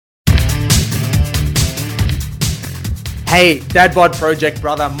Hey, Dad Bod Project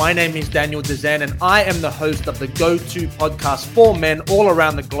brother, my name is Daniel Dezan and I am the host of the go-to podcast for men all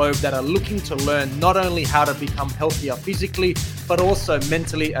around the globe that are looking to learn not only how to become healthier physically, but also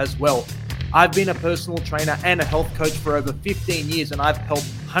mentally as well. I've been a personal trainer and a health coach for over 15 years and I've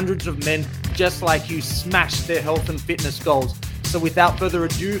helped hundreds of men just like you smash their health and fitness goals. So without further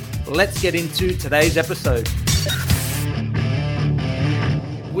ado, let's get into today's episode.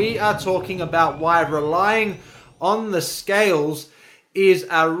 We are talking about why relying on the scales is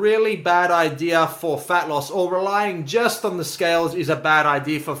a really bad idea for fat loss, or relying just on the scales is a bad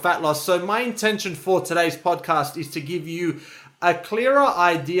idea for fat loss. So my intention for today's podcast is to give you a clearer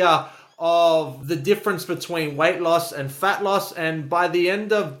idea of the difference between weight loss and fat loss. And by the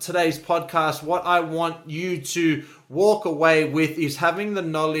end of today's podcast, what I want you to walk away with is having the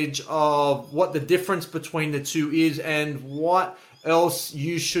knowledge of what the difference between the two is and what else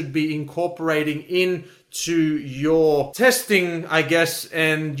you should be incorporating into your testing, I guess,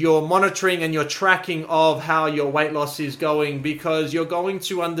 and your monitoring and your tracking of how your weight loss is going, because you're going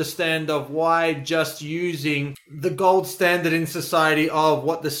to understand of why just using the gold standard in society of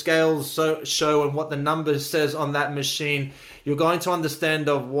what the scales show and what the numbers says on that machine, you're going to understand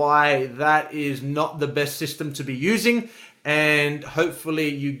of why that is not the best system to be using. And hopefully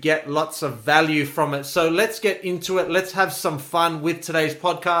you get lots of value from it. So let's get into it. Let's have some fun with today's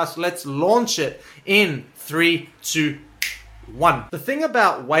podcast. Let's launch it in 3, 2, 1. The thing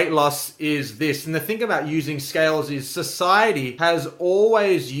about weight loss is this, and the thing about using scales is society has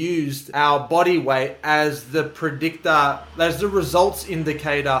always used our body weight as the predictor, as the results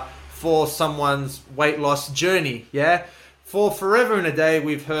indicator for someone's weight loss journey. Yeah. For forever and a day,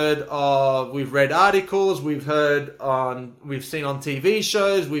 we've read articles, we've seen on TV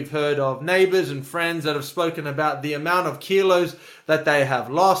shows, we've heard of neighbors and friends that have spoken about the amount of kilos that they have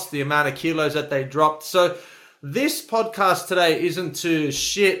lost, the amount of kilos that they dropped. So this podcast today isn't to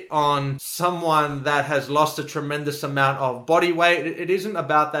shit on someone that has lost a tremendous amount of body weight. It isn't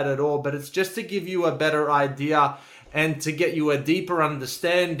about that at all, but it's just to give you a better idea and to get you a deeper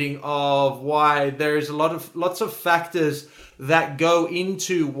understanding of why there is lots of factors that go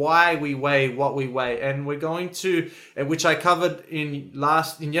into why we weigh what we weigh. And we're going to, which I covered in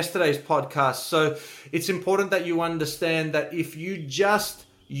yesterday's podcast. So it's important that you understand that if you just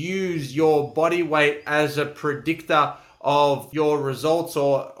use your body weight as a predictor of your results,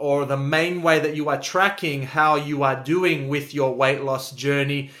 or the main way that you are tracking how you are doing with your weight loss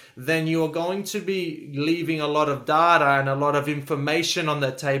journey, then you are going to be leaving a lot of data and a lot of information on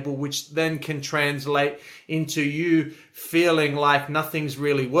the table, which then can translate into you feeling like nothing's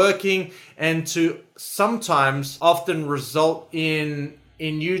really working, and to sometimes often result in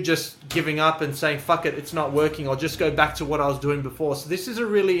you just giving up and saying, fuck it, it's not working, I'll just go back to what I was doing before. So this is a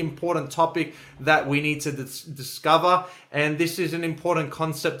really important topic that we need to discover, and this is an important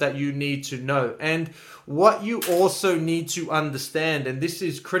concept that you need to know. And what you also need to understand, and this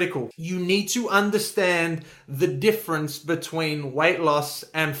is critical, you need to understand the difference between weight loss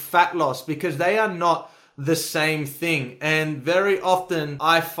and fat loss, because they are not the same thing. And very often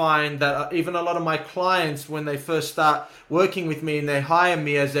I find that even a lot of my clients, when they first start working with me and they hire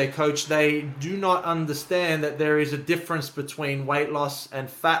me as their coach, they do not understand that there is a difference between weight loss and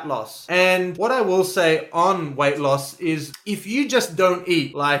fat loss. And what I will say on weight loss is, if you just don't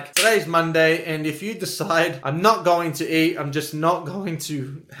eat, like today's Monday, and if you decide I'm not going to eat, I'm just not going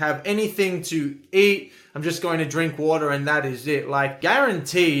to have anything to eat, I'm just going to drink water and that is it, like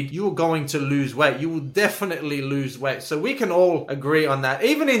guaranteed you're going to lose weight. You will definitely lose weight. So we can all agree on that.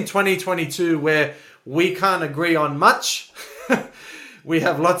 Even in 2022, where we can't agree on much, we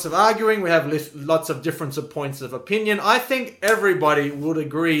have lots of arguing, we have lots of different points of opinion. I think everybody would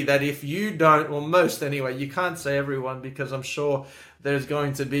agree that if you don't, or most anyway, you can't say everyone, because I'm sure there's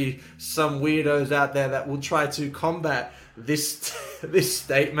going to be some weirdos out there that will try to combat this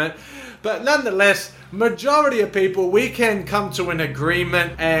statement. But nonetheless, majority of people, we can come to an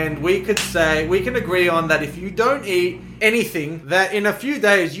agreement, and we can agree on that if you don't eat anything, that in a few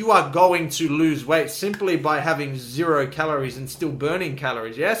days you are going to lose weight simply by having 0 calories and still burning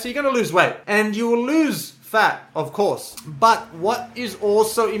calories. Yeah, so you're going to lose weight, and you will lose fat, of course. But what is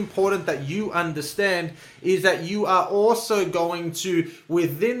also important that you understand is that you are also going to,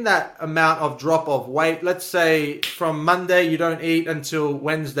 within that amount of drop of weight, let's say from Monday you don't eat until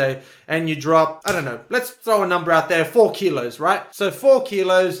Wednesday and you drop, I don't know, let's throw a number out there, 4 kilos, right? So 4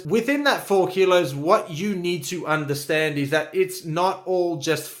 kilos, within that 4 kilos, what you need to understand is that it's not all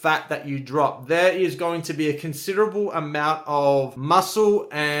just fat that you drop. There is going to be a considerable amount of muscle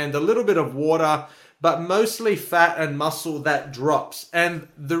and a little bit of water but mostly fat and muscle that drops. And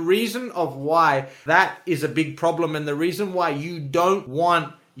the reason of why that is a big problem, and the reason why you don't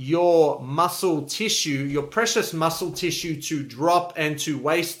want your muscle tissue, your precious muscle tissue, to drop and to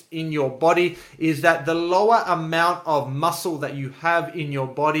waste in your body, is that the lower amount of muscle that you have in your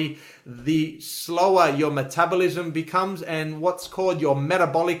body, the slower your metabolism becomes, and what's called your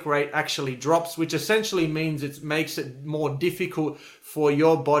metabolic rate actually drops, which essentially means it makes it more difficult for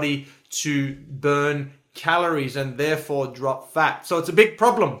your body to burn calories and therefore drop fat. So it's a big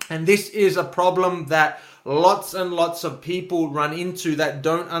problem, and this is a problem that lots and lots of people run into that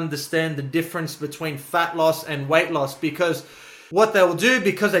don't understand the difference between fat loss and weight loss, because what they'll do,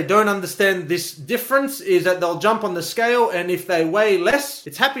 because they don't understand this difference, is that they'll jump on the scale, and if they weigh less,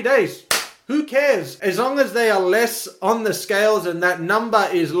 it's happy days. Who cares? As long as they are less on the scales and that number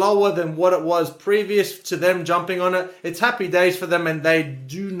is lower than what it was previous to them jumping on it, it's happy days for them, and they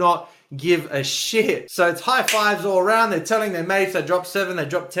do not give a shit. So it's high fives all around. They're telling their mates they dropped 7, they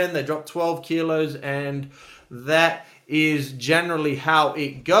dropped 10, they dropped 12 kilos, and that is generally how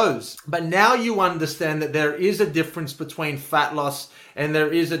it goes. But now you understand that there is a difference between fat loss and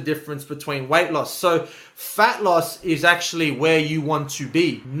there is a difference between weight loss. So fat loss is actually where you want to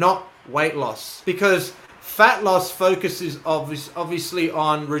be, not weight loss, because fat loss focuses obviously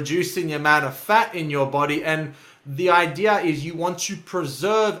on reducing the amount of fat in your body, and the idea is you want to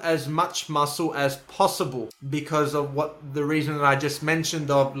preserve as much muscle as possible because of the reason that I just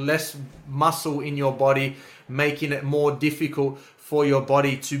mentioned, of less muscle in your body making it more difficult for your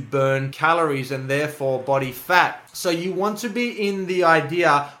body to burn calories and therefore body fat. So you want to be in the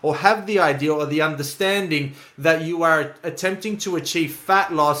idea, or have the idea or the understanding, that you are attempting to achieve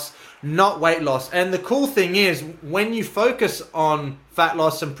fat loss, not weight loss. And the cool thing is, when you focus on fat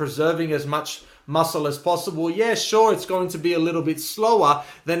loss and preserving as much muscle as possible, yeah, sure, it's going to be a little bit slower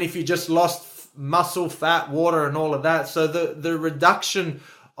than if you just lost muscle, fat, water, and all of that. So the reduction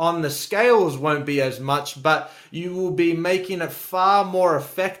on the scales won't be as much, but you will be making it far more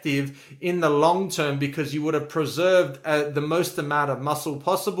effective in the long term, because you would have preserved the most amount of muscle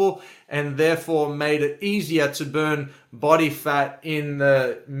possible, and therefore made it easier to burn body fat in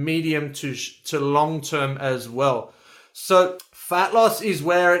the medium to long term as well. So fat loss is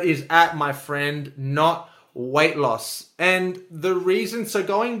where it is at, my friend, not weight loss. And the reason, so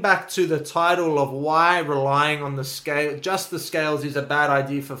going back to the title of why relying on the scale, just the scales, is a bad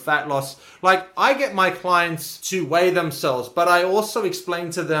idea for fat loss. Like, I get my clients to weigh themselves, but I also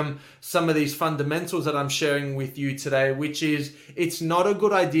explain to them some of these fundamentals that I'm sharing with you today, which is, it's not a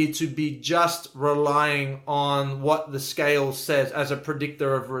good idea to be just relying on what the scale says as a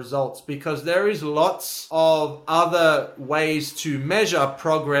predictor of results, because there is lots of other ways to measure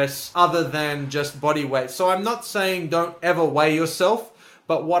progress other than just body weight. So I'm not saying don't ever weigh yourself,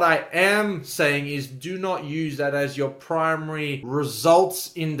 but what I am saying is, do not use that as your primary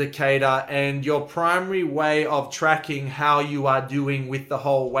results indicator and your primary way of tracking how you are doing with the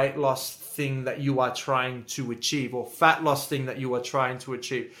whole weight loss thing that you are trying to achieve, or fat loss thing that you are trying to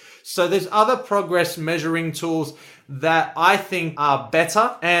achieve. So there's other progress measuring tools that I think are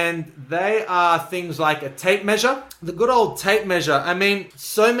better, and they are things like a tape measure. The good old tape measure. I mean,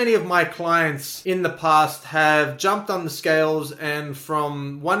 so many of my clients in the past have jumped on the scales, and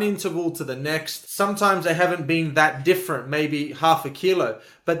from one interval to the next, sometimes they haven't been that different, maybe half a kilo.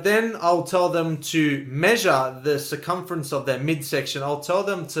 But then I'll tell them to measure the circumference of their midsection. I'll tell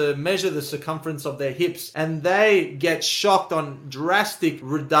them to measure the circumference of their hips, and they get shocked on drastic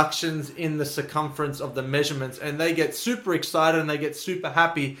reductions in the circumference of the measurements, and they get super excited and they get super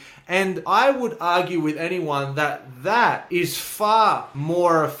happy. And I would argue with anyone that that is far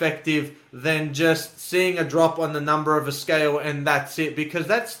more effective than just seeing a drop on the number of a scale and that's it, because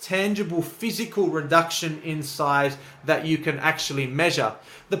that's tangible physical reduction in size that you can actually measure.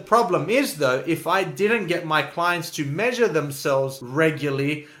 The problem is, though, if I didn't get my clients to measure themselves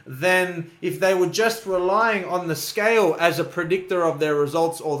regularly, then if they were just relying on the scale as a predictor of their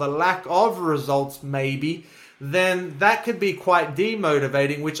results, or the lack of results maybe, then that could be quite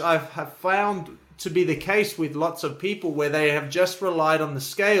demotivating, which I have found to be the case with lots of people, where they have just relied on the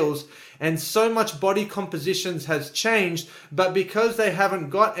scales and so much body compositions has changed, but because they haven't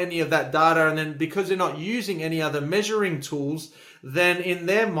got any of that data, and then because they're not using any other measuring tools, then in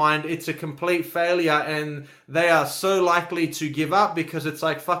their mind it's a complete failure, and they are so likely to give up, because it's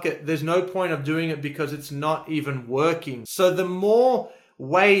like, fuck it, there's no point of doing it because it's not even working. So the more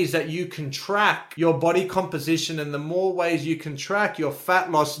ways that you can track your body composition, and the more ways you can track your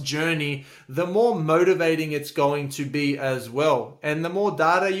fat loss journey, the more motivating it's going to be as well. And the more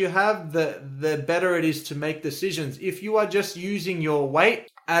data you have, the better it is to make decisions. If you are just using your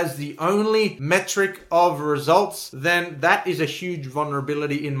weight as the only metric of results, then that is a huge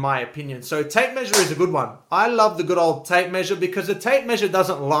vulnerability in my opinion. So tape measure is a good one. I love the good old tape measure because the tape measure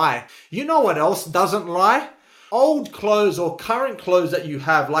doesn't lie. You know what else doesn't lie? Old clothes or current clothes that you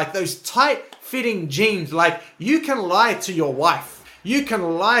have, like those tight fitting jeans. Like, you can lie to your wife. You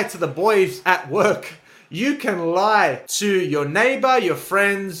can lie to the boys at work. You can lie to your neighbor, your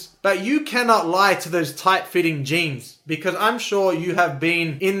friends, but you cannot lie to those tight-fitting jeans, because I'm sure you have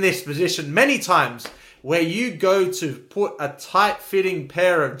been in this position many times where you go to put a tight-fitting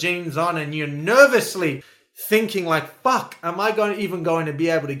pair of jeans on and you're nervously thinking like, fuck, am I even going to be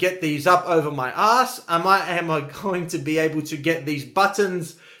able to get these up over my ass? Am I going to be able to get these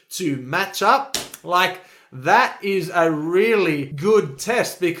buttons to match up? Like, that is a really good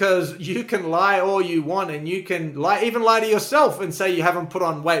test, because you can lie all you want and you can even lie to yourself and say you haven't put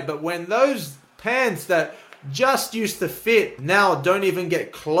on weight. But when those pants that just used to fit now don't even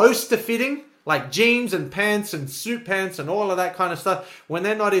get close to fitting, like jeans and pants and suit pants and all of that kind of stuff, when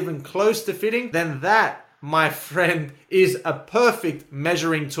they're not even close to fitting, then that, my friend, is a perfect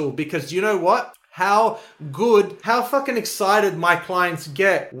measuring tool. Because you know what? How fucking excited my clients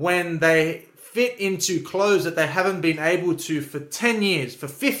get when they fit into clothes that they haven't been able to for 10 years, for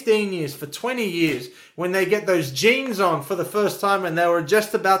 15 years, for 20 years, when they get those jeans on for the first time and they were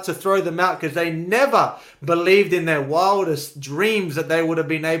just about to throw them out because they never believed in their wildest dreams that they would have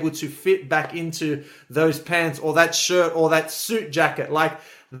been able to fit back into those pants or that shirt or that suit jacket. Like,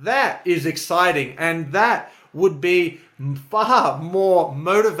 that is exciting, and that would be far more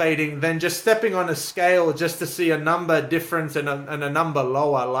motivating than just stepping on a scale just to see a number difference and a number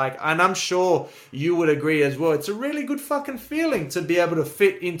lower. Like, and I'm sure you would agree as well. It's a really good fucking feeling to be able to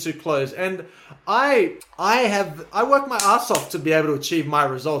fit into clothes. And I work my ass off to be able to achieve my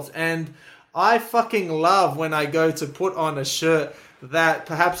results. And I fucking love when I go to put on a shirt that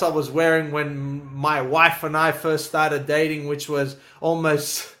perhaps I was wearing when my wife and I first started dating, which was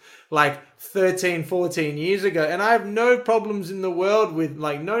almost like 13, 14 years ago. And I have no problems in the world with,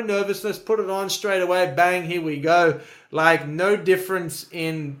 like, no nervousness, put it on straight away, bang, here we go. Like, no difference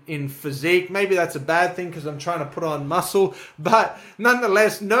in physique. Maybe that's a bad thing because I'm trying to put on muscle, but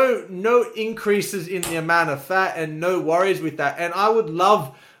nonetheless, no increases in the amount of fat and no worries with that. And I would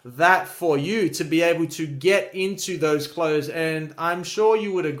love that for you to be able to get into those clothes. And I'm sure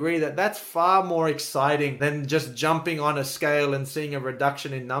you would agree that that's far more exciting than just jumping on a scale and seeing a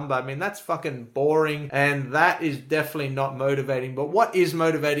reduction in number. I mean, that's fucking boring, and that is definitely not motivating. But what is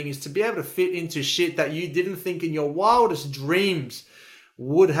motivating is to be able to fit into shit that you didn't think in your wildest dreams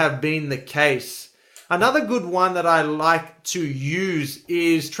would have been the case. Another good one that I like to use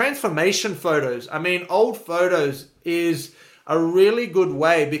is transformation photos. I mean, old photos is a really good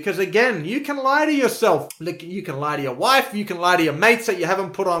way, because again, you can lie to yourself. Like, you can lie to your wife, you can lie to your mates that you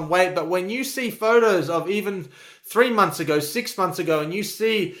haven't put on weight, but when you see photos of even 3 months ago, 6 months ago, and you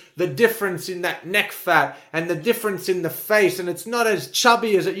see the difference in that neck fat and the difference in the face, and it's not as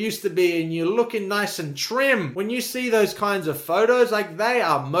chubby as it used to be, and you're looking nice and trim. When you see those kinds of photos, like, they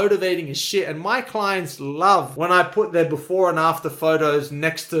are motivating as shit. And my clients love when I put their before and after photos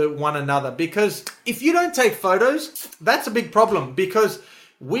next to one another, because if you don't take photos, that's a big problem, because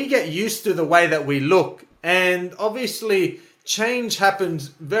we get used to the way that we look. And obviously, change happens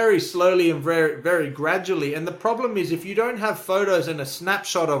very slowly and very, very gradually. And the problem is, if you don't have photos and a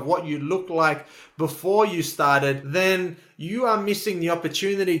snapshot of what you look like before you started, then you are missing the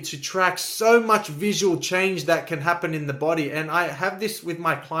opportunity to track so much visual change that can happen in the body. And I have this with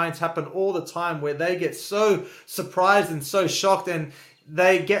my clients happen all the time, where they get so surprised and so shocked, and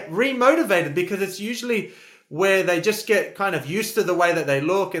they get remotivated, because it's usually where they just get kind of used to the way that they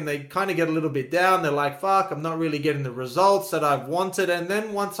look, and they kind of get a little bit down. They're like, fuck, I'm not really getting the results that I've wanted. And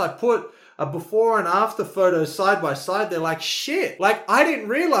then once I put a before and after photo side by side, they're like, shit, like, I didn't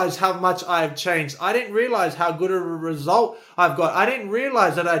realize how much I've changed. I didn't realize how good of a result I've got. I didn't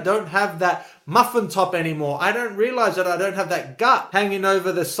realize that I don't have that muffin top anymore. I don't realize that I don't have that gut hanging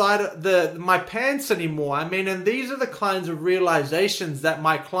over the side of my pants anymore. I mean, and these are the kinds of realizations that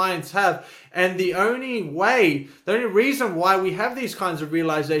my clients have. And the only reason why we have these kinds of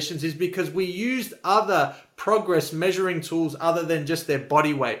realizations is because we used other progress measuring tools other than just their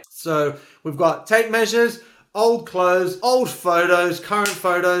body weight. So we've got tape measures, old clothes, old photos, current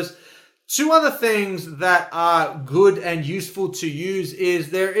photos. Two other things that are good and useful to use is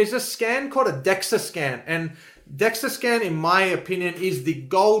there is a scan called a DEXA scan. And DEXA scan, in my opinion, is the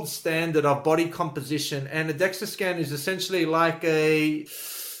gold standard of body composition. And a DEXA scan is essentially like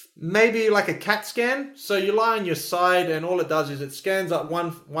maybe like a CAT scan. So you lie on your side, and all it does is it scans up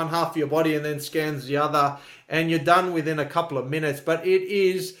one half of your body and then scans the other. and you're done within a couple of minutes. But it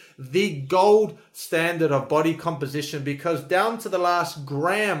is the gold standard of body composition, because down to the last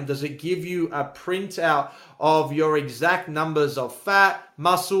gram does it give you a printout of your exact numbers of fat,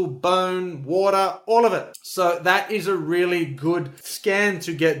 muscle, bone, water, all of it. So that is a really good scan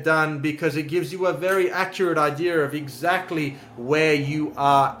to get done, because it gives you a very accurate idea of exactly where you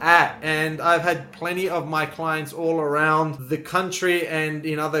are at. And I've had plenty of my clients all around the country and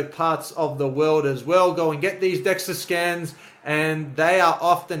in other parts of the world as well go and get these DEXA scans, and they are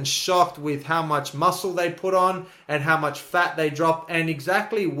often shocked with how much muscle they put on and how much fat they drop, and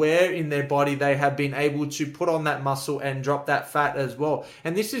exactly where in their body they have been able to put on that muscle and drop that fat as well.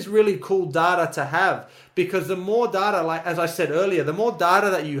 And this is really cool data to have, because the more data, like as I said earlier, the more data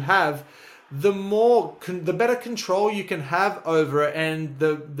that you have, the better control you can have over it, and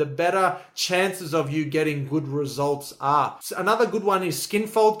the better chances of you getting good results are. So another good one is skin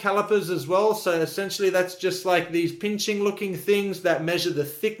fold calipers as well. So essentially that's just like these pinching looking things that measure the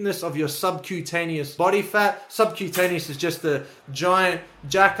thickness of your subcutaneous body fat. Subcutaneous is just a giant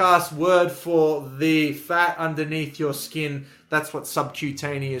jackass word for the fat underneath your skin. That's what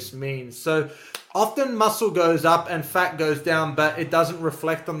subcutaneous means. So often muscle goes up and fat goes down, but it doesn't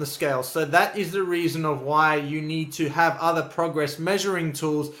reflect on the scale. So that is the reason of why you need to have other progress measuring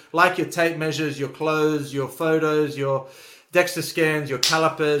tools like your tape measures, your clothes, your photos, your DEXA scans, your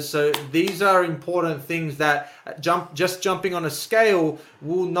calipers. So these are important things that just jumping on a scale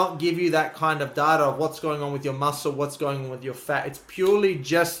will not give you that kind of data of what's going on with your muscle, what's going on with your fat. It's purely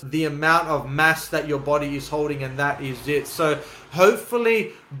just the amount of mass that your body is holding, and that is it. So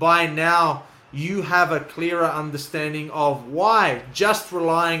hopefully by now you have a clearer understanding of why just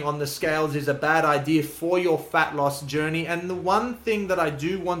relying on the scales is a bad idea for your fat loss journey. And the one thing that I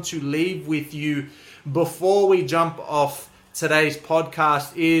do want to leave with you before we jump off today's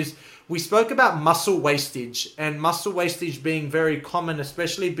podcast is we spoke about muscle wastage, and muscle wastage being very common,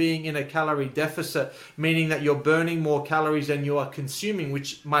 especially being in a calorie deficit, meaning that you're burning more calories than you are consuming,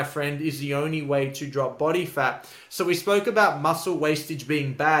 which, my friend, is the only way to drop body fat. So we spoke about muscle wastage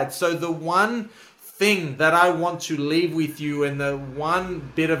being bad. So the one thing that I want to leave with you, and the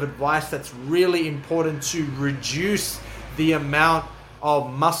one bit of advice that's really important to reduce the amount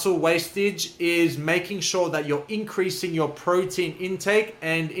of muscle wastage, is making sure that you're increasing your protein intake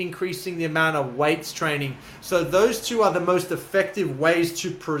and increasing the amount of weights training. So those two are the most effective ways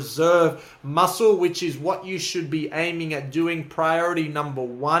to preserve muscle, which is what you should be aiming at doing, priority number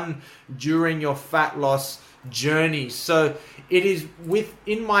one during your fat loss journey. So it is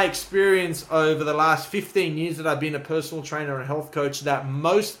in my experience over the last 15 years that I've been a personal trainer and health coach, that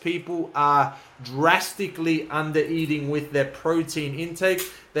most people are drastically under eating with their protein intake.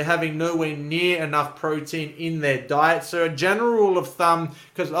 They're having nowhere near enough protein in their diet. So a general rule of thumb,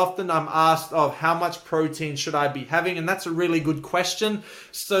 because often I'm asked of how much protein should I be having, and that's a really good question.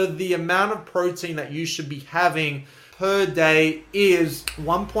 So the amount of protein that you should be having per day is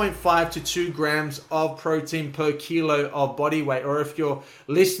 1.5 to 2 grams of protein per kilo of body weight. Or if you're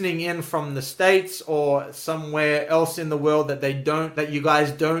listening in from the States or somewhere else in the world that you guys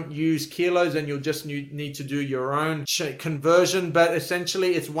don't use kilos, and you'll just need to do your own conversion. But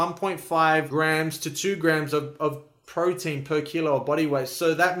essentially it's 1.5 grams to 2 grams of protein per kilo of body weight.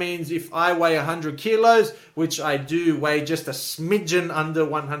 So that means if I weigh 100 kilos, which I do weigh just a smidgen under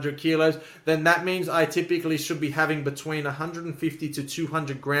 100 kilos, then that means I typically should be having between 150 to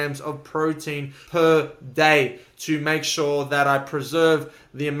 200 grams of protein per day to make sure that I preserve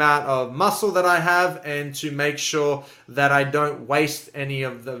the amount of muscle that I have, and to make sure that I don't waste any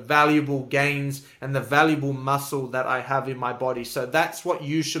of the valuable gains and the valuable muscle that I have in my body. So that's what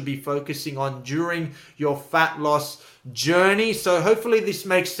you should be focusing on during your fat loss journey. So hopefully this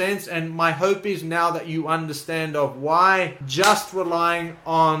makes sense, and my hope is now that you understand of why just relying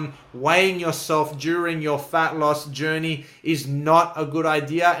on weighing yourself during your fat loss journey is not a good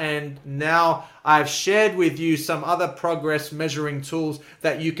idea. And now I've shared with you some other progress measuring tools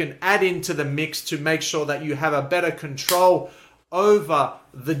that you can add into the mix to make sure that you have a better control over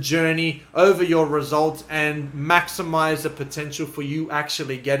the journey, over your results, and maximize the potential for you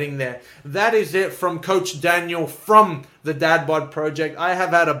actually getting there. That is it from Coach Daniel from the Dad Bod Project. I have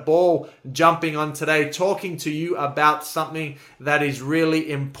had a ball jumping on today, talking to you about something that is really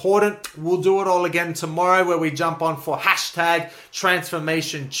important. We'll do it all again tomorrow, where we jump on for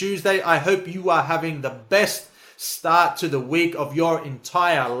 #Transformation Tuesday. I hope you are having the best start to the week of your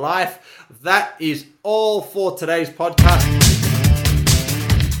entire life. That is all for today's podcast.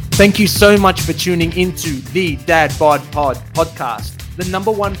 Thank you so much for tuning into the Dad Bod podcast, the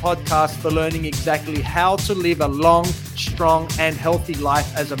 #1 podcast for learning exactly how to live a long, strong, and healthy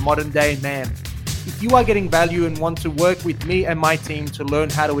life as a modern day man. If you are getting value and want to work with me and my team to learn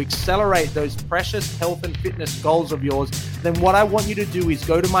how to accelerate those precious health and fitness goals of yours, then what I want you to do is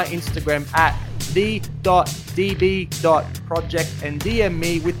go to my Instagram at the.db.project and DM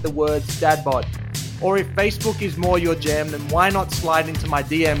me with the words DadBod. Or if Facebook is more your jam, then why not slide into my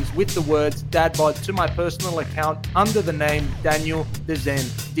DMs with the words DadBod to my personal account under the name Daniel Dezen,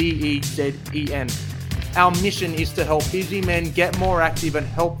 Dezen. Our mission is to help busy men get more active and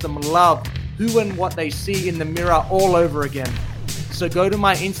help them love who and what they see in the mirror all over again. So go to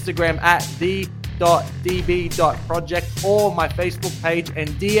my Instagram at the.db.project or my Facebook page and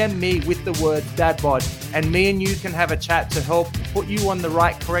DM me with the words DadBod, and me and you can have a chat to help put you on the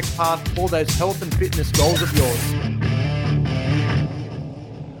correct path for those health and fitness goals of yours.